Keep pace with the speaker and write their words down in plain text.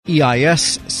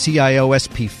EIS,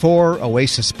 CIO-SP4,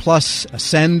 Oasis Plus,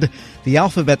 Ascend, the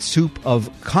alphabet soup of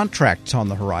contracts on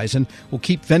the horizon will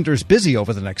keep vendors busy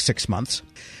over the next 6 months.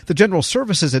 The General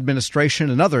Services Administration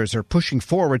and others are pushing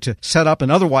forward to set up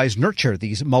and otherwise nurture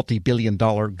these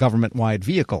multi-billion-dollar government-wide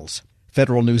vehicles.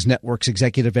 Federal News Network's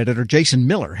executive editor Jason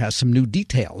Miller has some new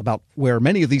detail about where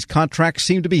many of these contracts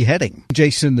seem to be heading.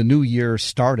 Jason, the new year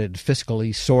started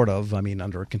fiscally, sort of,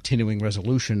 under a continuing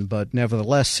resolution, but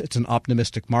nevertheless, it's an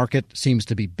optimistic market, seems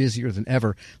to be busier than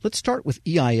ever. Let's start with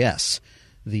EIS,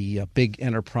 the big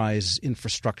enterprise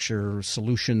infrastructure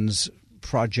solutions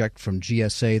project from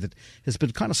GSA that has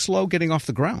been kind of slow getting off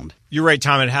the ground. You're right,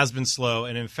 Tom. It has been slow.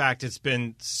 And in fact, it's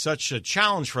been such a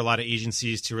challenge for a lot of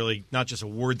agencies to really not just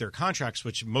award their contracts,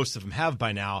 which most of them have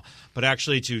by now, but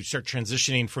actually to start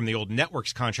transitioning from the old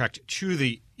networks contract to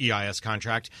the EIS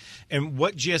contract. And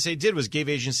what GSA did was gave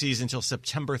agencies until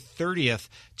September 30th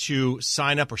to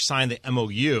sign up or sign the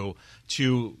MOU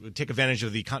to take advantage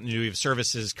of the continuity of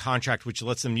services contract, which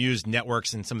lets them use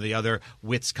networks and some of the other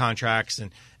WITS contracts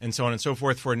and so on and so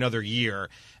forth for another year.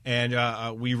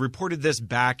 And we reported this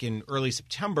back in early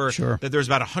September that there's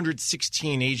about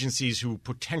 116 agencies who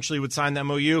potentially would sign the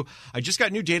MOU. I just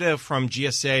got new data from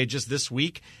GSA just this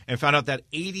week and found out that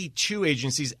 82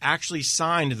 agencies actually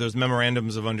signed those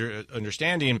memorandums of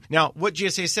understanding. Now, what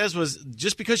GSA says was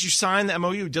just because you sign the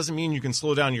MOU doesn't mean you can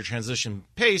slow down your transition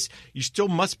pace. You still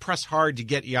must press hard to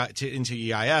get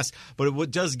into EIS, but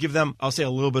it does give them, I'll say, a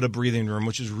little bit of breathing room,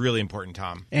 which is really important,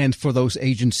 Tom. And for those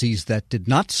agencies that did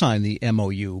not sign the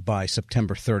MOU by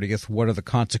September 30th, what are the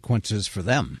consequences for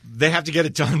them? They have to get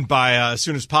it done by as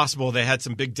soon as possible. They had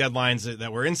some big deadlines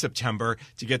that were in September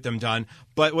to get them done.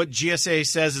 But what GSA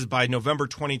says is by November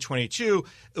 2022,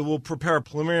 it will prepare a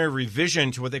preliminary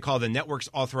revision to what they call the Networks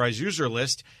Authorized User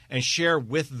List and share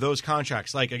with those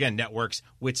contracts, like, again, networks,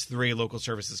 WITS 3, local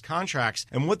services contracts.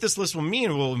 And what this list will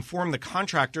mean will inform the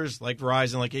contractors like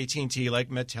Verizon, like AT&T, like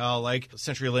Mattel, like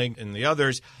CenturyLink, and the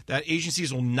others, that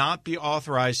agencies will not be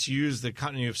authorized to use the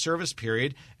continuity of service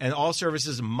period, and all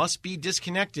services must be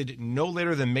disconnected no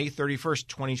later than May 31st,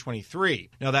 2023.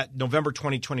 Now, that November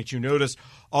 2022 notice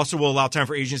also will allow time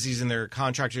for agencies and their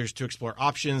contractors to explore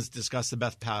options, discuss the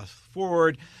best path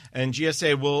forward, and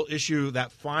GSA will issue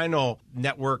that final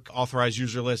network authorized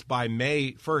user list by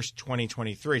May 1st,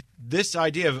 2023. This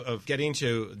idea of getting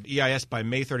to EIS by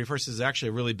May 31st is actually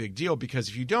a really big deal because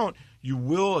if you don't, you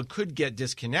will and could get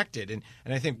disconnected. And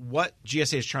I think what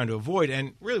GSA is trying to avoid,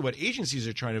 and really what agencies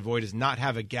are trying to avoid, is not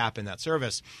have a gap in that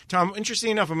service. Tom,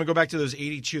 interesting enough, I'm going to go back to those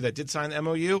 82 that did sign the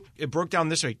MOU. It broke down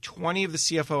this way: 20 of the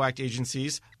CFO Act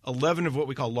agencies, 11 of what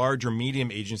we call large or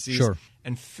medium agencies,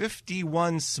 and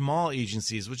 51 small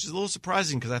agencies, which is a little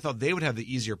surprising because I thought they would have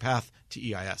the easier path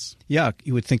to EIS. Yeah,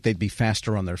 you would think they'd be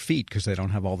faster on their feet because they don't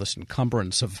have all this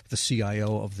encumbrance of the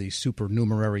CIO of the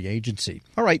supernumerary agency.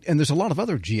 All right, and there's a lot of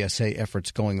other GSA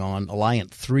efforts going on.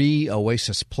 Alliant 3,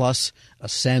 Oasis Plus,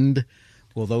 Ascend.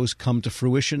 Will those come to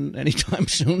fruition anytime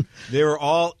soon? They were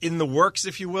all in the works,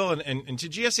 if you will. And to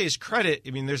GSA's credit,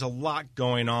 there's a lot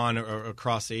going on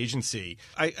across the agency.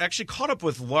 I actually caught up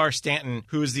with Laura Stanton,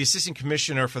 who is the Assistant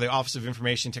Commissioner for the Office of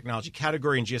Information Technology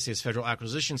category in GSA's Federal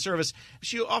Acquisition Service.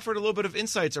 She offered a little bit of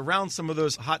insights around some of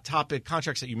those hot topic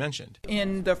contracts that you mentioned.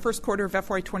 In the first quarter of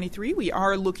FY23, we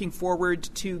are looking forward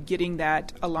to getting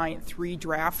that Alliant 3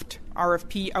 draft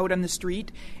RFP out on the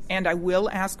street, and I will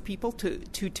ask people to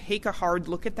take a hard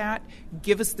look at that,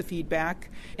 give us the feedback,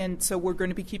 and so we're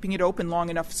going to be keeping it open long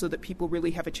enough so that people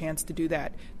really have a chance to do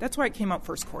that. That's why it came out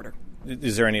first quarter.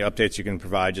 Is there any updates you can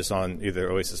provide just on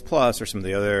either Oasis Plus or some of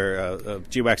the other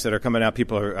GWACs that are coming out?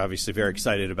 People are obviously very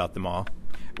excited about them all.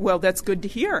 Well, that's good to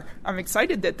hear. I'm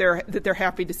excited that they're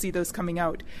happy to see those coming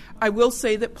out. I will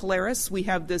say that Polaris, we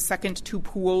have the second 2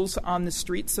 pools on the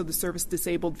street, so the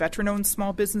service-disabled veteran-owned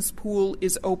small business pool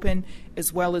is open,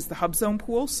 as well as the HubZone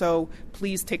pool, so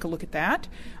please take a look at that.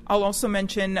 I'll also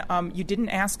mention, you didn't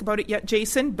ask about it yet,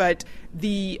 Jason, but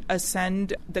the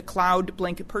Ascend, the cloud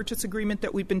blanket purchase agreement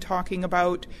that we've been talking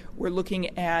about, we're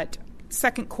looking at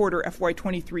second quarter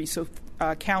FY23, so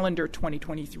calendar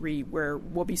 2023, where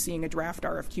we'll be seeing a draft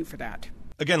RFQ for that.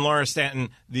 Again, Laura Stanton,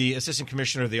 the Assistant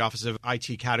Commissioner of the Office of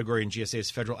IT category in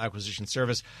GSA's Federal Acquisition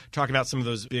Service, talking about some of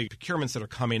those big procurements that are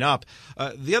coming up.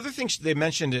 The other thing they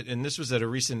mentioned, and this was at a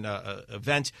recent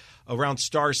event around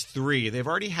STARS 3, they've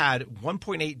already had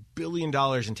 $1.8 billion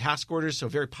in task orders, so a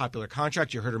very popular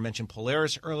contract. You heard her mention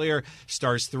Polaris earlier.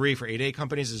 STARS 3 for 8A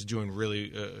companies is doing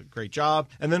really a great job.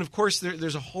 And then, of course,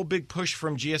 there's a whole big push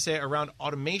from GSA around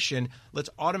automation. Let's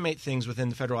automate things within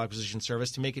the Federal Acquisition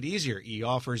Service to make it easier.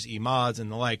 E-offers, E-mods, and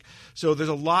and the like. So there's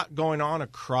a lot going on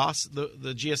across the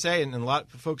GSA, and a lot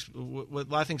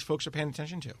of things folks are paying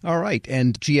attention to. All right.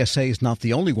 And GSA is not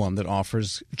the only one that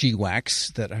offers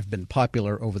GWACs that have been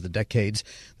popular over the decades.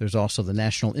 There's also the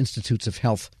National Institutes of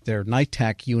Health. Their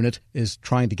NITAC unit is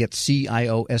trying to get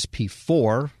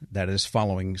CIOSP4, that is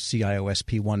following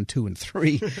CIOSP 1, 2, and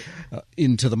 3,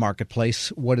 into the marketplace.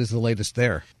 What is the latest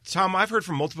there? Tom, I've heard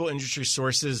from multiple industry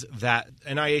sources that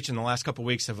NIH in the last couple of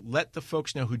weeks have let the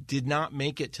folks know who did not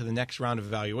make it to the next round of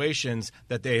evaluations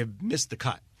that they have missed the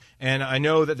cut. And I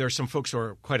know that there are some folks who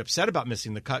are quite upset about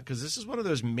missing the cut because this is one of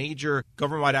those major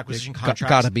government-wide acquisition contracts.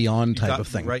 Got to be on type of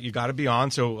thing. Right, you got to be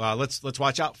on. So let's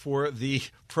watch out for the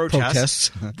protests.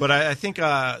 But I think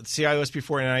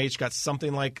CIOSP4 and NIH got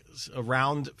something like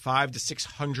around 500 to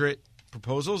 600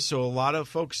 proposals, so a lot of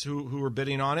folks who are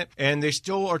bidding on it, and they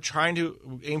still are trying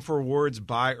to aim for awards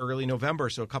by early November,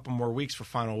 so a couple more weeks for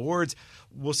final awards.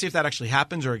 We'll see if that actually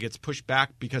happens or it gets pushed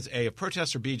back because A, of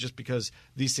protests, or B, just because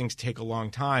these things take a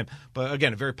long time. But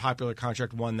again, a very popular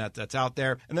contract, one that's out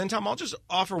there. And then, Tom, I'll just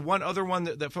offer one other one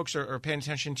that folks are paying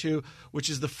attention to, which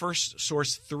is the First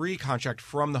Source 3 contract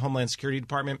from the Homeland Security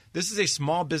Department. This is a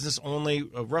small business only,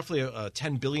 roughly a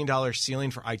 $10 billion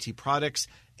ceiling for IT products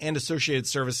and associated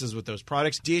services with those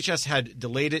products. DHS had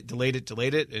delayed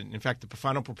it. And in fact, the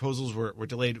final proposals were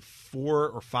delayed 4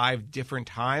 or 5 different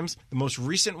times. The most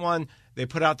recent one, they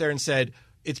put out there and said,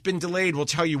 it's been delayed. We'll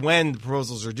tell you when the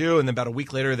proposals are due. And then about a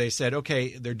week later, they said, okay,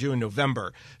 they're due in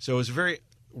November. So it was a very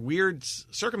weird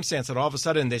circumstance that all of a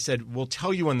sudden they said, we'll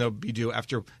tell you when they'll be due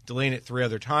after delaying it 3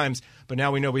 other times. But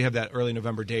now we know we have that early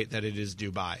November date that it is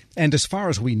due by. And as far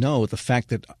as we know, the fact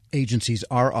that agencies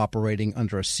are operating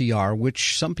under a CR,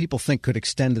 which some people think could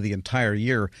extend to the entire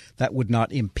year, that would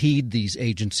not impede these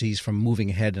agencies from moving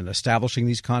ahead and establishing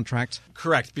these contracts?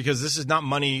 Correct, because this is not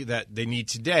money that they need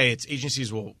today. It's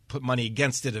agencies will put money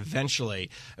against it eventually.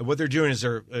 And what they're doing is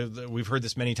we've heard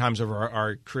this many times over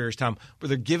our careers, Tom, where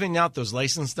they're giving out those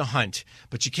licenses to hunt,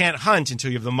 but you can't hunt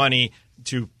until you have the money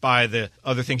to buy the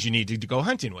other things you need to go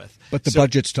hunting with. But the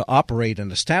budgets to operate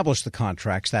and establish the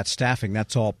contracts, that staffing,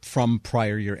 that's all from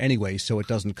prior year anyway, so it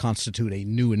doesn't constitute a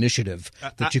new initiative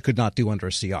that you could not do under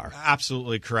a CR.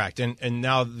 Absolutely correct. And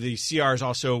now the CRs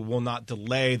also will not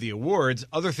delay the awards.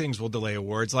 Other things will delay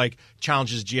awards, like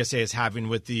challenges GSA is having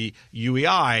with the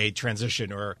UEI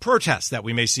transition or protests that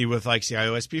we may see with like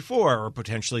CIOSP4 or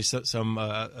potentially some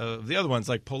of the other ones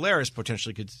like Polaris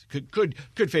potentially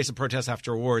could face a protest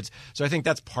after awards. So I think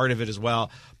that's part of it as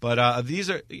well. But these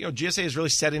are, GSA is really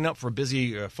setting up for a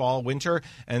busy fall, winter.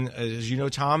 And as you know,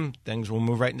 Tom, things will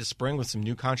move right into spring with some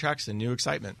new contracts and new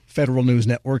excitement. Federal News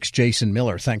Network's Jason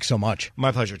Miller, thanks so much.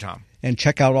 My pleasure, Tom. And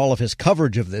check out all of his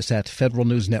coverage of this at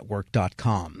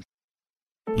federalnewsnetwork.com.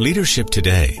 Leadership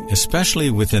today, especially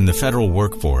within the federal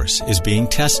workforce, is being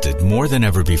tested more than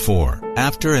ever before.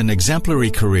 After an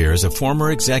exemplary career as a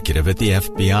former executive at the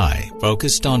FBI,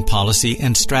 focused on policy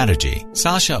and strategy,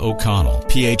 Sasha O'Connell,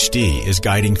 Ph.D., is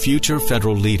guiding future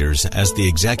federal leaders as the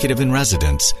executive in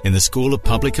residence in the School of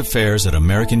Public Affairs at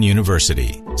American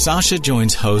University. Sasha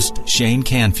joins host Shane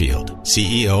Canfield,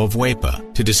 CEO of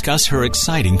WEPA, to discuss her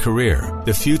exciting career,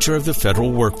 the future of the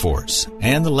federal workforce,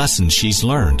 and the lessons she's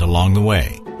learned along the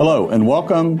way. Hello, and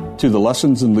welcome to the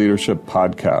Lessons in Leadership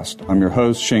podcast. I'm your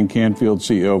host, Shane Canfield,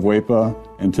 CEO of WEPA,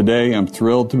 and today I'm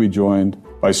thrilled to be joined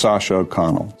by Sasha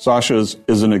O'Connell. Sasha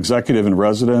is an executive in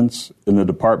residence in the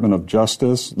Department of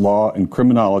Justice, Law, and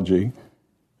Criminology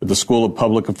at the School of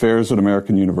Public Affairs at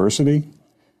American University,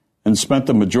 and spent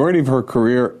the majority of her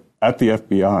career at the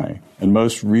FBI, and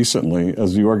most recently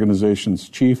as the organization's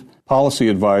Chief Policy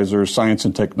Advisor, Science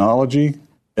and Technology,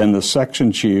 and the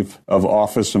Section Chief of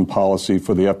Office and Policy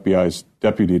for the FBI's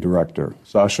Deputy Director.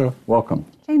 Sasha, welcome.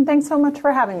 Shane, thanks so much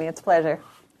for having me. It's a pleasure.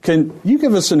 Can you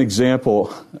give us an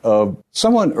example of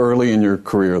someone early in your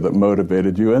career that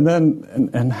motivated you, and then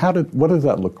what did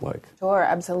that look like? Sure,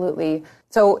 absolutely.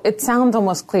 So it sounds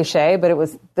almost cliche, but it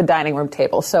was the dining room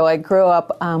table. So I grew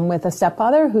up with a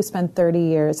stepfather who spent 30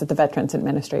 years at the Veterans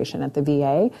Administration at the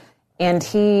VA, and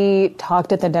he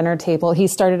talked at the dinner table. He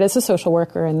started as a social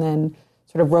worker and then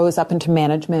sort of rose up into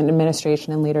management,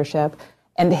 administration, and leadership.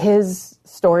 And his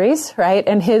stories, right,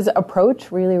 and his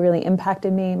approach really, really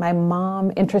impacted me. My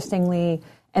mom, interestingly,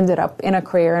 ended up in a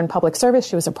career in public service.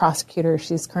 She was a prosecutor.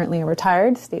 She's currently a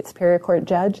retired state superior court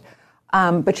judge.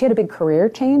 But she had a big career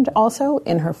change also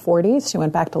in her 40s. She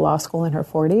went back to law school in her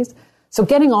 40s. So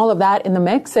getting all of that in the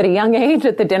mix at a young age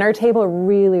at the dinner table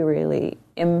really, really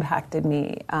impacted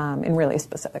me in really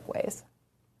specific ways.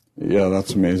 Yeah,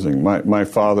 that's amazing. My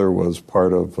father was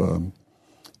part of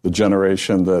the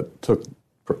generation that took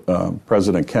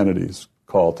President Kennedy's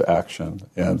call to action,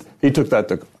 and he took that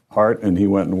to heart, and he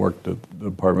went and worked at the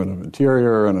Department of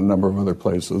Interior and a number of other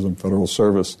places in federal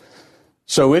service.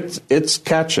 So it's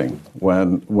catching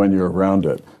when you're around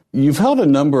it. You've held a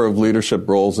number of leadership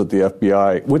roles at the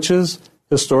FBI, which is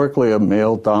historically a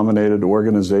male-dominated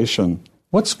organization.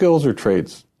 What skills or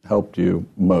traits helped you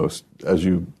most as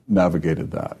you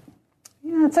navigated that?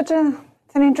 Yeah, it's an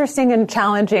interesting and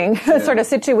challenging sort of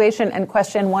situation and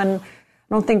question. One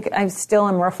I don't think I still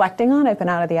am reflecting on. I've been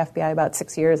out of the FBI about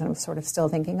 6 years, and I'm sort of still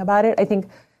thinking about it. I think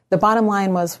the bottom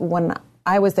line was when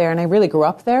I was there, and I really grew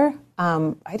up there,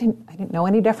 I didn't know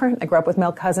any different. I grew up with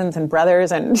male cousins and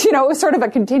brothers, and it was sort of a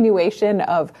continuation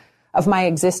of my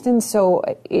existence. So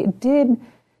it did,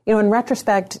 in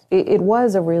retrospect, it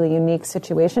was a really unique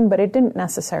situation, but it didn't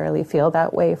necessarily feel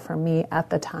that way for me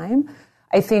at the time.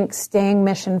 I think staying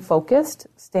mission focused,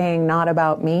 staying not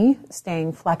about me,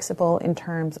 staying flexible in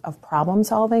terms of problem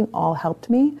solving all helped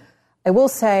me. I will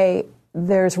say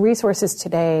there's resources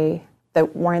today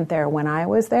that weren't there when I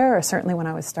was there, or certainly when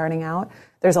I was starting out.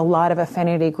 There's a lot of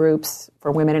affinity groups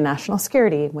for women in national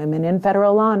security, women in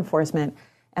federal law enforcement.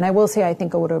 And I will say I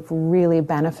think I would have really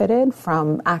benefited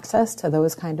from access to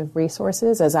those kind of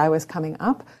resources as I was coming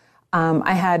up.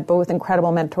 I had both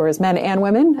incredible mentors, men and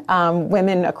women,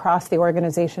 women across the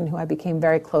organization who I became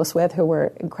very close with, who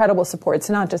were incredible supports,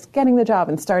 not just getting the job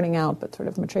and starting out, but sort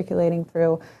of matriculating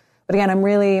through. But again, I'm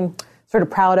really sort of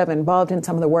proud of and involved in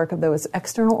some of the work of those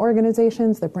external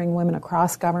organizations that bring women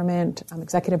across government,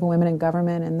 executive women in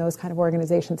government, and those kind of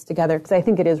organizations together, because I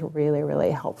think it is really,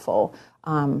 really helpful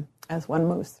as one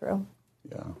moves through.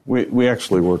 Yeah, we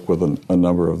actually work with a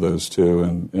number of those too,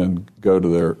 and go to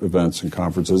their events and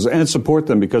conferences and support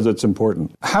them because it's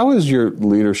important. How has your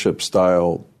leadership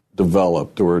style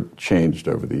developed or changed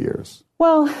over the years?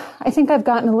 Well, I think I've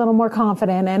gotten a little more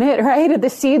confident in it, right? The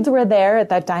seeds were there at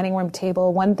that dining room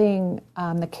table. One thing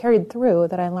that carried through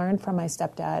that I learned from my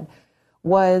stepdad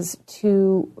was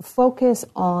to focus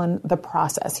on the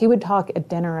process. He would talk at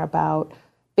dinner about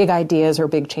big ideas or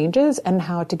big changes and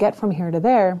how to get from here to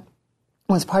there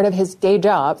was part of his day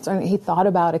job, so he thought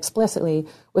about explicitly,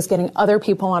 was getting other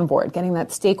people on board, getting that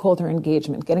stakeholder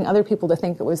engagement, getting other people to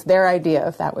think it was their idea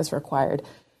if that was required.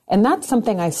 And that's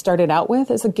something I started out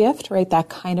with as a gift, right, that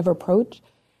kind of approach.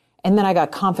 And then I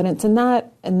got confidence in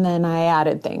that, and then I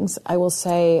added things. I will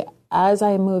say, as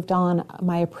I moved on,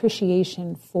 my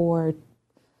appreciation for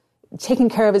taking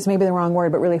care of is maybe the wrong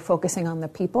word, but really focusing on the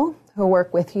people who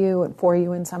work with you and for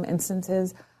you in some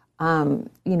instances,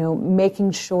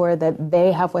 making sure that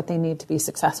they have what they need to be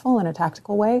successful in a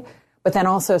tactical way. But then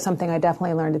also something I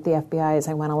definitely learned at the FBI as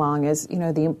I went along is,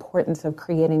 the importance of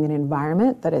creating an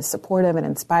environment that is supportive and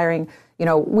inspiring.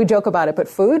 We joke about it, but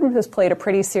food has played a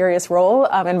pretty serious role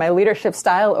in my leadership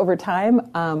style over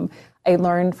time. I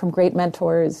learned from great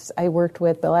mentors. I worked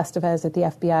with Bill Estevez at the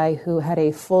FBI, who had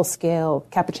a full-scale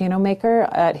cappuccino maker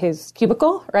at his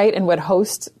cubicle, right, and would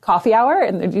host coffee hour,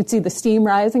 and you'd see the steam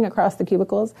rising across the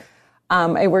cubicles.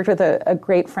 I worked with a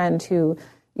great friend who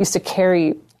used to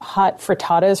carry hot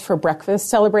frittatas for breakfast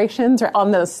celebrations or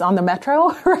on the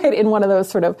metro, right, in one of those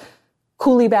sort of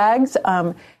coolie bags.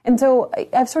 And so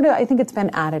I think it's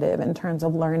been additive in terms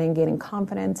of learning, gaining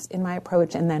confidence in my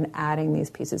approach, and then adding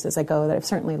these pieces as I go that I've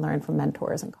certainly learned from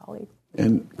mentors and colleagues.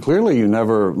 And clearly you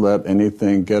never let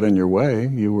anything get in your way.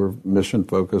 You were mission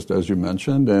focused, as you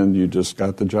mentioned, and you just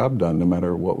got the job done no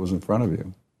matter what was in front of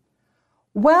you.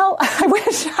 Well, I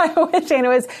wish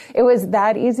it was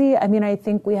that easy. I mean, I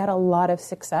think we had a lot of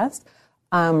success.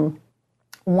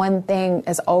 One thing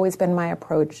has always been my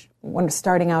approach when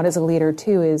starting out as a leader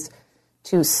too is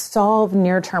to solve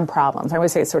near-term problems. I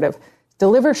always say sort of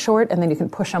deliver short and then you can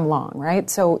push them long, right?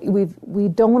 So we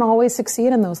don't always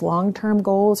succeed in those long-term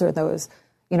goals or those,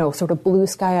 sort of blue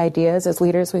sky ideas as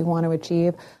leaders we want to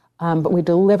achieve. But we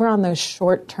deliver on those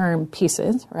short-term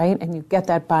pieces, right? And you get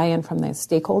that buy-in from the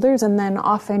stakeholders, and then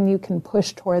often you can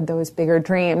push toward those bigger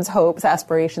dreams, hopes,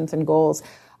 aspirations, and goals.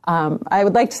 I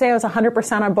would like to say I was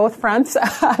 100% on both fronts.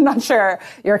 I'm not sure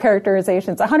your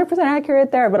characterization's 100%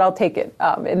 accurate there, but I'll take it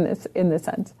in this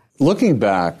sense. Looking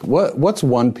back, what's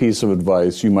one piece of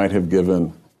advice you might have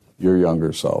given your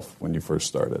younger self when you first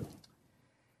started?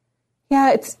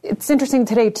 Yeah, it's interesting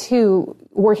today, too,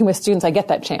 working with students, I get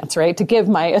that chance, right, to give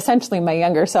my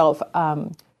younger self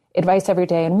advice every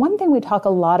day. And one thing we talk a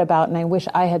lot about, and I wish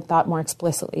I had thought more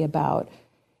explicitly about,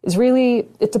 is really,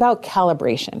 it's about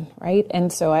calibration, right?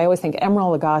 And so I always think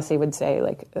Emeril Lagasse would say,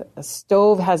 like, a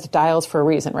stove has dials for a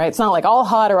reason, right? It's not like all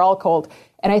hot or all cold.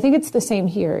 And I think it's the same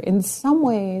here. In some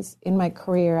ways, in my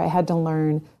career, I had to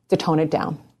learn to tone it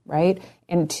down, right?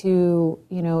 And two,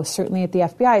 certainly at the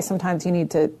FBI, sometimes you need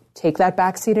to take that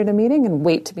backseat at a meeting and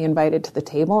wait to be invited to the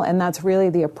table. And that's really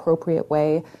the appropriate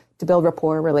way to build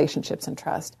rapport, relationships, and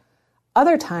trust.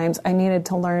 Other times I needed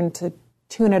to learn to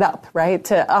tune it up, right?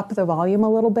 To up the volume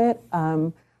a little bit.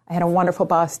 I had a wonderful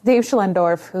boss, Dave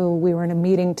Schlendorf, who we were in a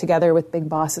meeting together with big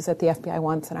bosses at the FBI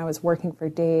once, and I was working for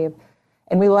Dave.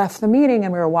 And we left the meeting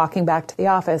and we were walking back to the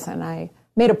office, and I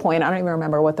made a point. I don't even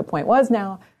remember what the point was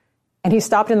now. And he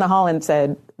stopped in the hall and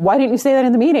said, "Why didn't you say that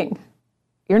in the meeting?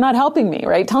 You're not helping me,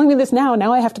 right? Telling me this now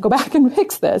I have to go back and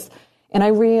fix this." And I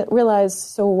realized,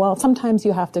 sometimes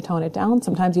you have to tone it down,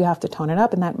 sometimes you have to tone it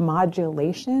up, and that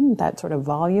modulation, that sort of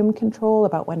volume control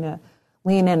about when to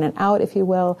lean in and out, if you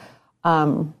will,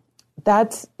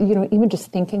 that's, even just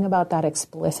thinking about that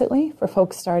explicitly for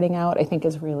folks starting out, I think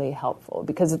is really helpful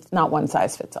because it's not one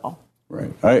size fits all.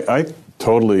 Right. I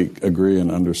totally agree and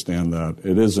understand that.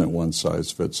 It isn't one size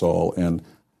fits all. And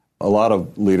a lot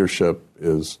of leadership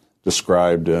is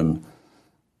described in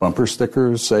bumper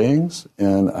stickers, sayings,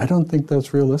 and I don't think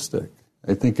that's realistic.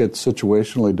 I think it's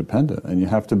situationally dependent, and you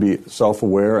have to be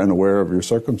self-aware and aware of your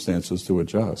circumstances to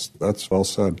adjust. That's well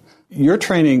said. You're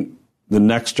training the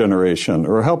next generation,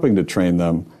 or helping to train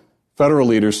them, federal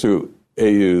leaders through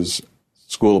AU's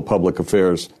School of Public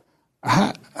Affairs.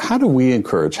 How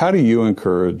do you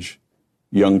encourage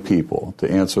young people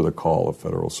to answer the call of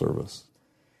federal service?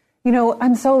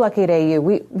 I'm so lucky at AU.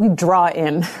 We draw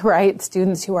in, right,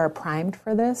 students who are primed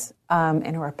for this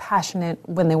and who are passionate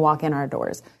when they walk in our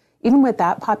doors. Even with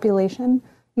that population,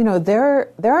 there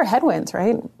are headwinds,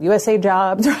 right? USA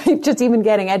Jobs, right? Just even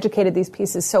getting educated, these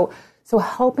pieces. So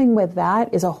helping with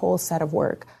that is a whole set of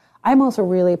work. I'm also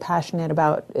really passionate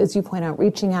about, as you point out,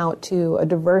 reaching out to a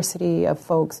diversity of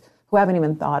folks who haven't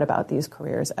even thought about these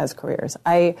careers as careers.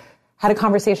 I had a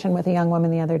conversation with a young woman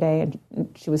the other day, and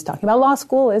she was talking about law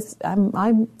school.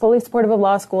 I'm fully supportive of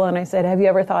law school, and I said, "Have you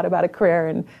ever thought about a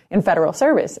career in federal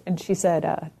service?" And she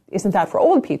said, "Isn't that for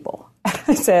old people?" And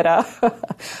I said,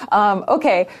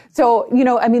 okay. So,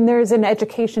 there's an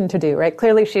education to do, right?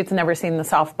 Clearly she's never seen the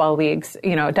softball leagues,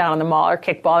 down on the mall or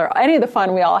kickball or any of the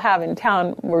fun we all have in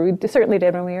town, where we certainly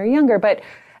did when we were younger. But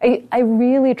I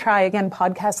really try, again,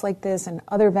 podcasts like this and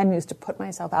other venues to put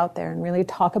myself out there and really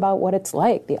talk about what it's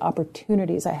like, the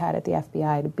opportunities I had at the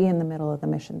FBI to be in the middle of the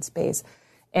mission space,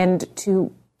 and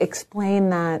to explain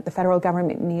that the federal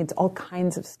government needs all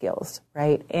kinds of skills,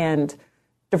 right? And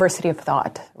diversity of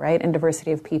thought, right? And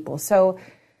diversity of people. So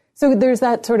there's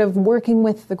that sort of working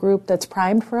with the group that's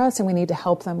primed for us, and we need to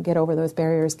help them get over those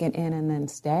barriers, get in, and then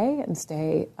stay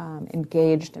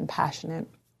engaged and passionate.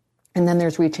 And then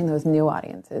there's reaching those new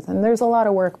audiences. And there's a lot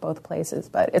of work both places,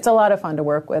 but it's a lot of fun to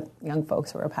work with young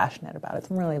folks who are passionate about it.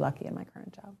 So I'm really lucky in my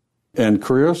current job. And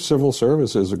career civil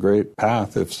service is a great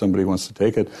path if somebody wants to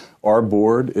take it. Our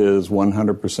board is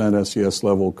 100% SES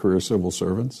level career civil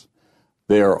servants.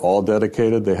 They are all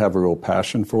dedicated. They have a real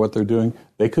passion for what they're doing.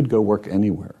 They could go work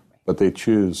anywhere, but they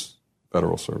choose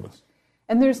federal service.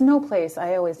 And there's no place,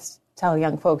 I always tell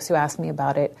young folks who ask me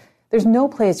about it, there's no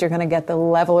place you're going to get the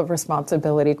level of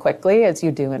responsibility quickly as you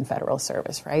do in federal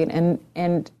service, right?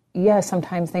 And yes,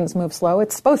 sometimes things move slow.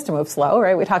 It's supposed to move slow,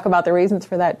 right? We talk about the reasons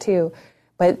for that too.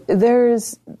 But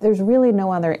there's really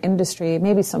no other industry,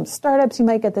 maybe some startups you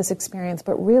might get this experience,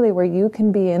 but really where you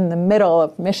can be in the middle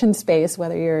of mission space,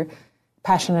 whether you're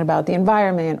passionate about the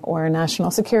environment or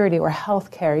national security or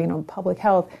healthcare, public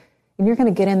health, and you're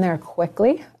going to get in there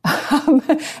quickly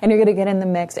and you're going to get in the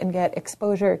mix and get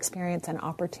exposure, experience, and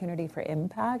opportunity for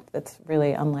impact that's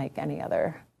really unlike any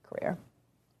other career.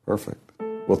 Perfect.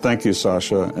 Well, thank you,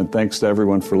 Sasha, and thanks to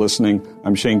everyone for listening.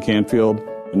 I'm Shane Canfield,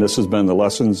 and this has been the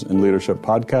Lessons in Leadership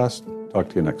podcast. Talk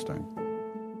to you next time.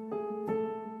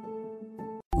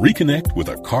 Reconnect with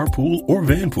a carpool or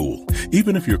vanpool.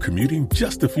 Even if you're commuting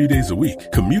just a few days a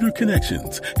week, Commuter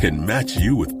Connections can match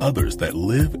you with others that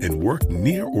live and work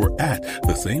near or at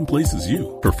the same place as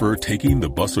you. Prefer taking the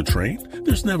bus or train?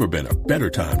 There's never been a better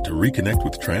time to reconnect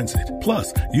with transit.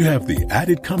 Plus, you have the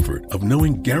added comfort of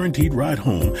knowing Guaranteed Ride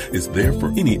Home is there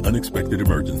for any unexpected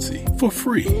emergency for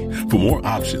free. For more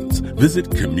options, visit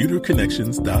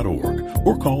commuterconnections.org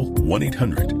or call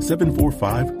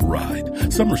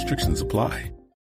 1-800-745-RIDE. Some restrictions apply.